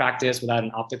started our practice without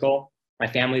an optical My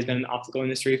family's been in the optical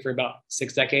industry for about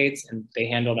 6 decades, and they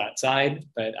handle that side,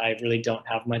 but I really don't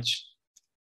have much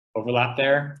overlap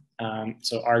there.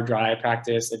 So our dry eye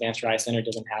practice, Advanced Dry Eye Center,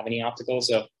 doesn't have any optical.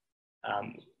 So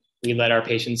we let our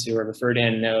patients who are referred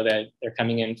in know that they're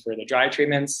coming in for the dry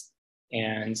treatments,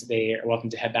 and they are welcome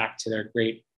to head back to their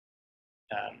great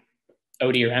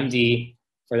OD or MD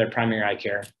for their primary eye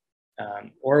care.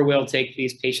 Or we'll take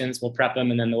these patients, we'll prep them,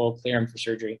 and then we'll clear them for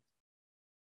surgery.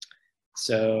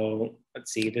 So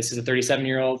let's see, this is a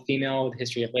 37-year-old female with a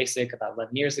history of LASIK about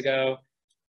 11 years ago.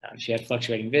 She had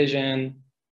fluctuating vision,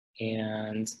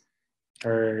 and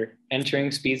her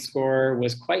entering speed score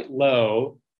was quite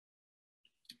low.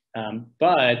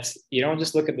 But you don't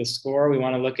just look at the score, we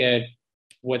want to look at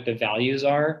what the values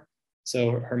are.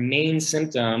 So her main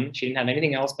symptom, she didn't have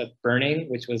anything else but burning,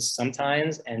 which was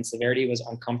sometimes, and severity was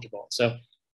uncomfortable. So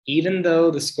even though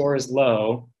the score is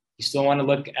low, you still want to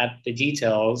look at the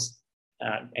details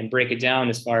and break it down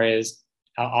as far as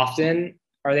how often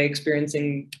are they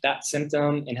experiencing that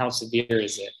symptom and how severe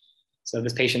is it. So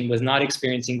this patient was not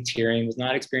experiencing tearing, was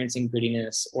not experiencing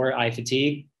grittiness or eye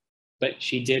fatigue, but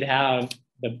she did have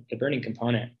the burning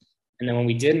component. And then when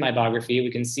we did mybography, we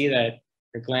can see that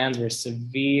her glands were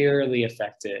severely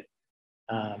affected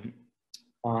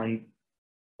on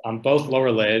both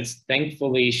lower lids.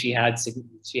 Thankfully, she had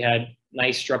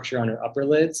nice structure on her upper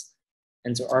lids.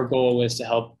 And so our goal was to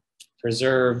help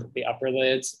preserve the upper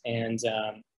lids, and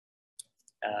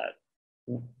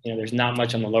there's not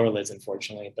much on the lower lids,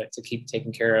 unfortunately, but to keep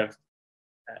taking care of,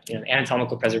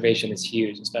 anatomical preservation is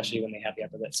huge, especially when they have the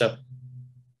upper lids. So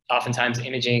oftentimes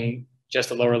imaging just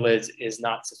the lower lids is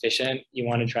not sufficient. You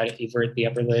want to try to evert the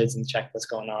upper lids and check what's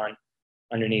going on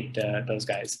underneath those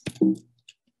guys.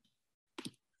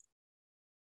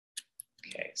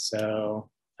 Okay, so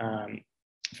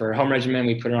for home regimen,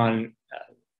 we put her on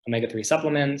omega-3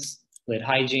 supplements, lid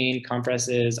hygiene,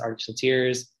 compresses, artificial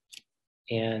tears.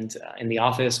 And in the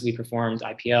office, we performed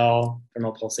IPL,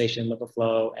 thermal pulsation,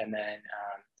 LipiFlow, and then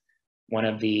one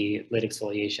of the lid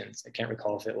exfoliations. I can't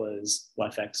recall if it was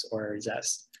LFX or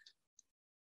Zest.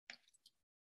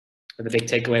 But the big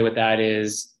takeaway with that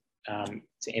is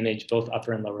to image both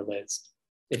upper and lower lids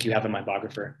if you have a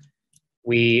mybographer.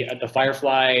 At the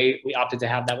Firefly, we opted to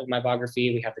have that with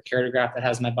mybography. We have the keratograph that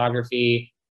has mybography,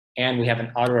 and we have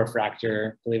an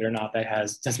autorefractor, believe it or not, that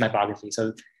does mybography.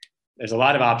 So there's a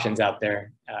lot of options out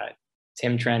there.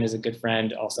 Tim Tren is a good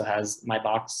friend, also has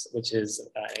MyBox, which is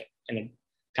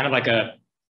kind of like a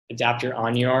adapter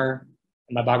on your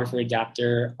mybographer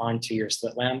adapter onto your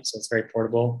slit lamp. So it's very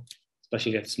portable,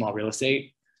 especially if you have small real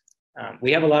estate.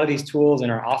 We have a lot of these tools in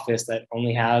our office that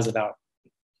only has about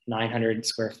 900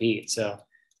 square feet. So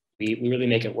we really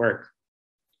make it work.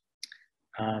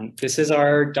 This is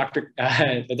our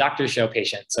the doctor show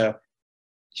patient. So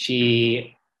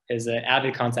she is an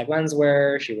avid contact lens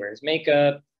wearer. She wears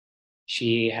makeup.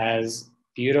 She has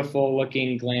beautiful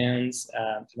looking glands,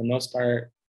 for the most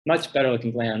part, much better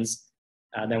looking glands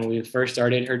than when we first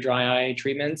started her dry eye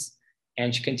treatments.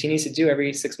 And she continues to do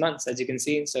every 6 months, as you can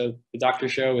see. So the doctor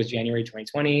show was January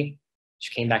 2020.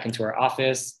 She came back into our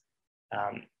office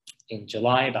in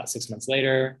July, about 6 months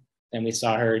later. Then we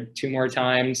saw her 2 more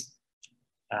times.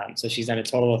 So she's done a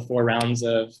total of 4 rounds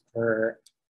of her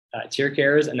tear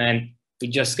cares. And then we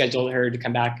just scheduled her to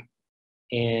come back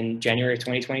in January of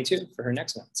 2022 for her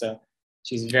next one. So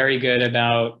she's very good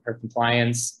about her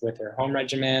compliance with her home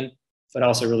regimen, but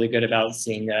also really good about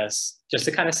seeing us just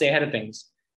to kind of stay ahead of things.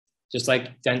 Just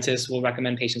like dentists will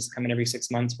recommend patients to come in every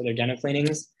 6 months for their dental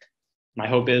cleanings. My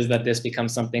hope is that this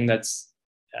becomes something that's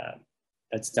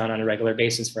done on a regular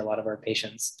basis for a lot of our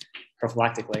patients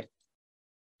prophylactically.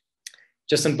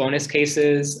 Just some bonus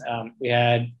cases. We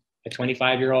had a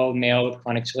 25-year-old male with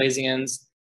chronic chalazions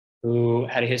who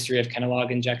had a history of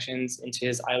Kenalog injections into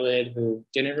his eyelid, who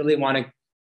didn't really want to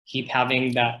keep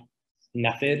having that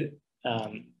method.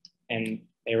 And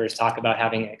there was talk about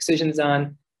having excisions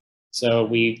done. So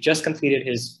we just completed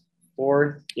his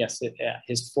fourth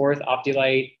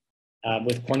Optilite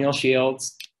with corneal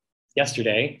shields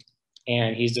yesterday,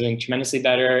 and he's doing tremendously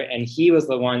better. And he was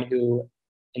the one who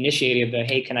initiated the,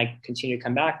 hey, can I continue to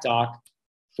come back, doc,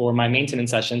 for my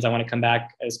maintenance sessions? I want to come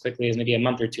back as quickly as maybe a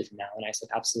month or 2 from now. And I said,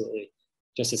 absolutely,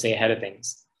 just to stay ahead of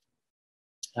things.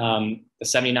 The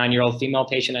 79-year-old female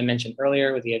patient I mentioned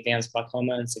earlier with the advanced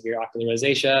glaucoma and severe ocular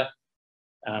rosacea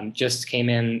just came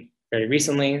in very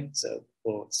recently, so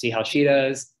we'll see how she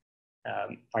does.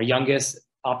 Our youngest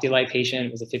Optilite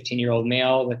patient was a 15-year-old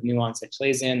male with new onset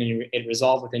chalazion, and it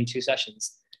resolved within 2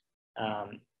 sessions.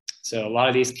 So a lot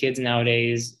of these kids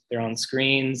nowadays, they're on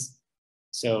screens,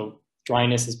 so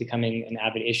dryness is becoming an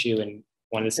avid issue, and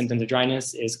one of the symptoms of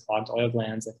dryness is clogged oil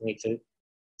glands that can lead to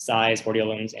size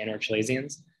hordeolums and or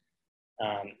chalazions.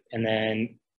 And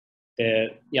then the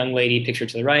young lady pictured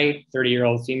to the right,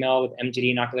 30-year-old female with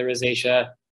MGD and ocular rosacea.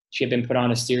 She had been put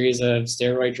on a series of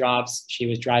steroid drops. She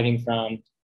was driving from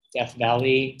Death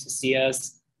Valley to see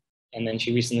us. And then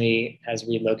she recently has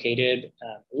relocated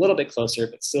a little bit closer,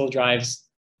 but still drives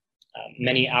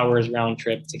many hours round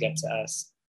trip to get to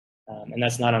us. And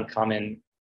that's not uncommon.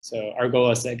 So our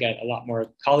goal is to get a lot more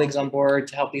colleagues on board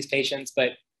to help these patients,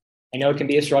 but I know it can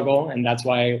be a struggle, and that's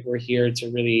why we're here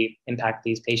to really impact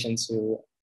these patients who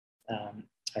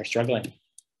are struggling.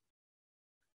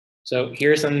 So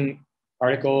here are some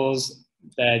articles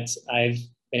that I've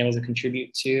been able to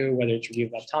contribute to, whether it's review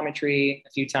of optometry a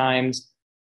few times,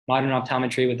 modern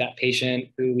optometry with that patient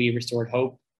who we restored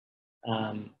hope,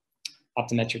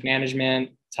 optometric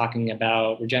management, talking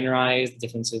about Regenerize, the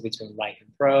differences between light and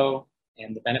pro,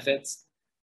 and the benefits.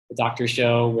 The doctor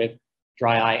show with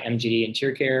dry eye, MGD, and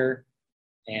tear care,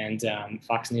 and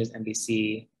Fox News,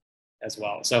 NBC as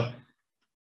well. So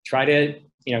try to,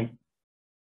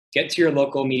 get to your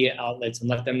local media outlets and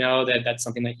let them know that that's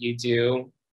something that you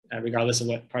do, regardless of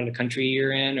what part of the country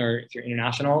you're in or if you're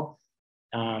international.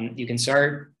 You can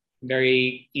start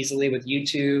very easily with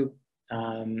YouTube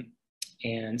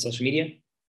and social media,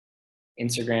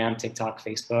 Instagram, TikTok,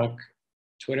 Facebook,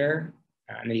 Twitter,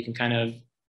 and then you can kind of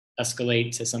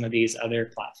escalate to some of these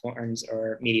other platforms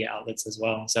or media outlets as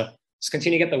well. So just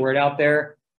continue to get the word out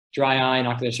there. Dry eye and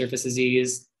ocular surface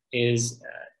disease is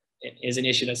an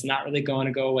issue that's not really going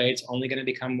to go away. It's only going to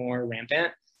become more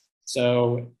rampant.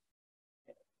 So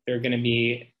there are going to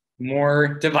be more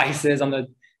devices on the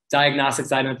diagnostic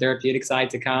side and the therapeutic side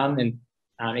to come. And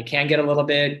it can get a little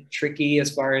bit tricky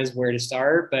as far as where to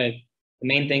start, but the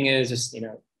main thing is just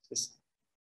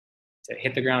to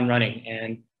hit the ground running.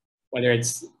 And whether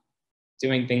it's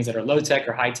doing things that are low tech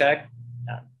or high tech,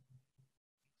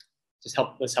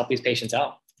 let's help these patients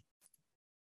out.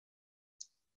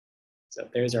 So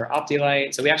there's our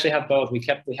OptiLite. So we actually have both. We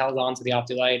held on to the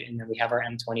OptiLite, and then we have our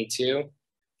M22.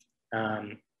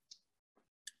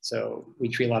 So we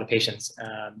treat a lot of patients.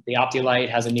 The OptiLite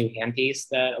has a new handpiece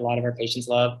that a lot of our patients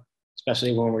love,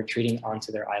 especially when we're treating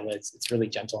onto their eyelids. It's really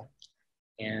gentle.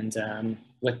 And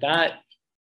with that,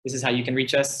 this is how you can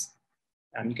reach us.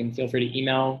 You can feel free to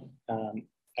email.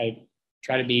 I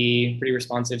try to be pretty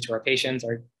responsive to our patients.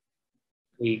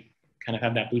 We kind of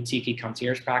have that boutique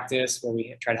concierge practice where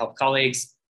we try to help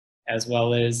colleagues as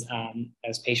well as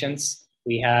patients.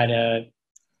 We had a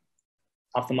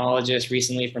ophthalmologist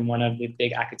recently from one of the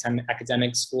big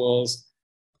academic schools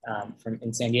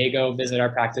in San Diego visit our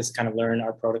practice, kind of learn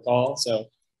our protocol. So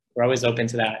we're always open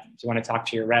to that. If you want to talk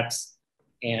to your reps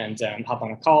and hop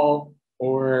on a call,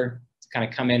 or to kind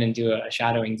of come in and do a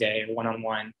shadowing day or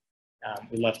one-on-one,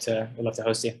 we'd love to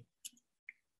host you.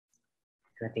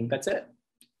 And I think that's it.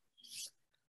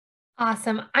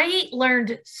 Awesome. I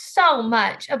learned so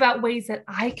much about ways that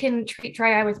I can treat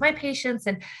dry eye with my patients,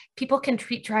 and people can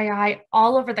treat dry eye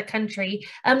all over the country.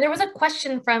 There was a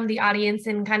question from the audience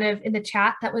and kind of in the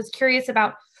chat that was curious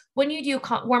about when you do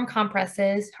warm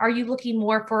compresses, are you looking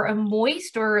more for a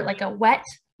moist or like a wet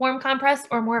warm compress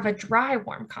or more of a dry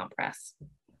warm compress?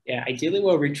 Yeah, ideally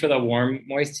we'll reach for the warm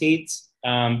moist heats,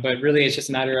 but really it's just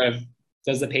a matter of,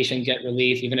 does the patient get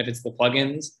relief even if it's the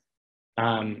plugins?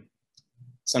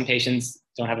 Some patients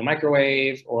don't have a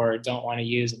microwave or don't want to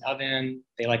use an oven.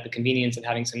 They like the convenience of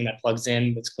having something that plugs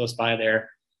in that's close by their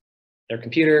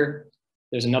computer.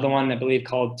 There's another one, I believe,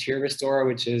 called Tear Restore,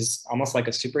 which is almost like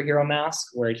a superhero mask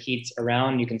where it heats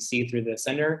around. You can see through the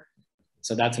center.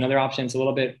 So that's another option. It's a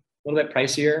little bit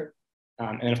pricier.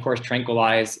 And then of course,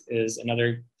 Tranquilize is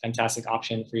another fantastic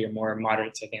option for your more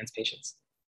moderate to advanced patients.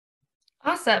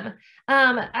 Awesome.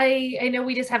 I know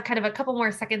we just have kind of a couple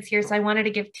more seconds here, so I wanted to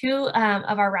give two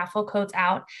of our raffle codes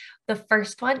out. The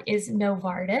first one is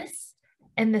Novartis,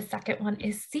 and the second one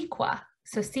is Cequa.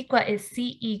 So Cequa is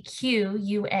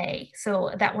C-E-Q-U-A.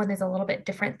 So that one is a little bit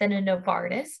different than a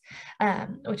Novartis,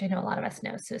 which I know a lot of us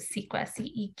know. So Cequa,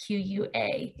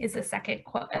 C-E-Q-U-A is the second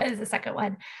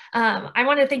one. I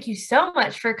want to thank you so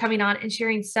much for coming on and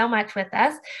sharing so much with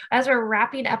us. As we're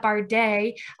wrapping up our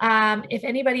day, if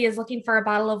anybody is looking for a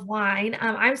bottle of wine,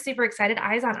 I'm super excited.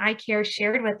 Eyes on Eye Care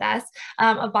shared with us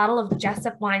a bottle of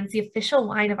Jessup wines, the official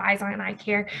wine of Eyes on Eye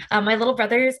Care. My little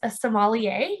brother's a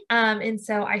sommelier, and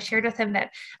so I shared with him that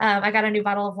I got a new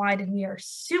bottle of wine, and we are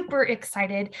super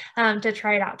excited to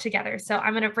try it out together. So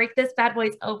I'm going to break this bad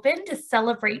boys open to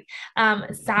celebrate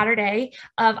Saturday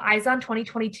of Eyes on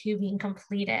 2022 being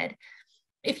completed.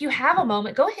 if you have a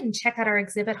moment, go ahead and check out our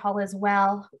exhibit hall as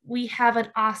well. We have an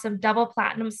awesome double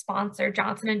platinum sponsor,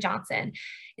 Johnson & Johnson.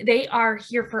 They are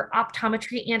here for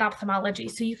optometry and ophthalmology.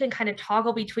 So you can kind of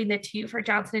toggle between the two for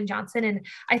Johnson & Johnson. And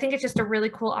I think it's just a really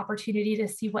cool opportunity to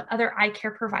see what other eye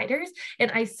care providers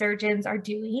and eye surgeons are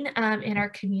doing in our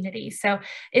community. So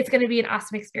it's going to be an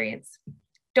awesome experience.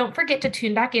 Don't forget to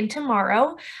tune back in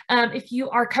tomorrow. If you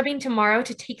are coming tomorrow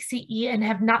to take CE and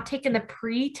have not taken the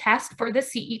pre-test for the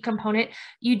CE component,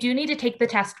 you do need to take the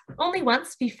test only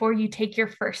once before you take your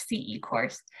first CE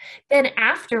course. Then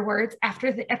afterwards, at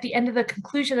the end of the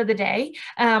conclusion of the day,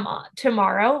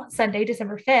 tomorrow, Sunday,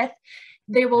 December 5th,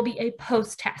 there will be a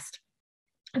post-test,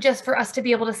 just for us to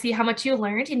be able to see how much you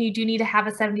learned, and you do need to have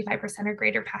a 75% or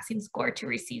greater passing score to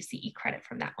receive CE credit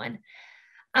from that one.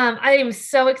 I am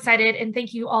so excited, and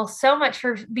thank you all so much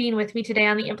for being with me today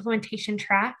on the implementation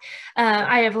track.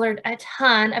 I have learned a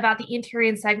ton about the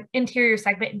interior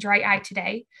segment and dry eye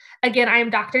today. Again, I am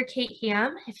Dr. Kate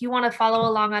Ham. If you want to follow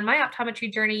along on my optometry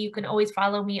journey, you can always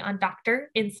follow me on Dr.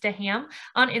 Instaham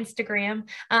on Instagram.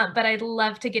 But I'd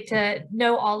love to get to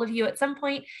know all of you at some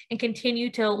point and continue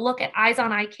to look at Eyes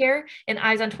on Eye Care and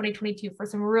Eyes on 2022 for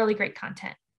some really great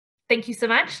content. Thank you so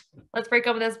much. Let's break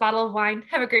open this bottle of wine.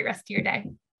 Have a great rest of your day.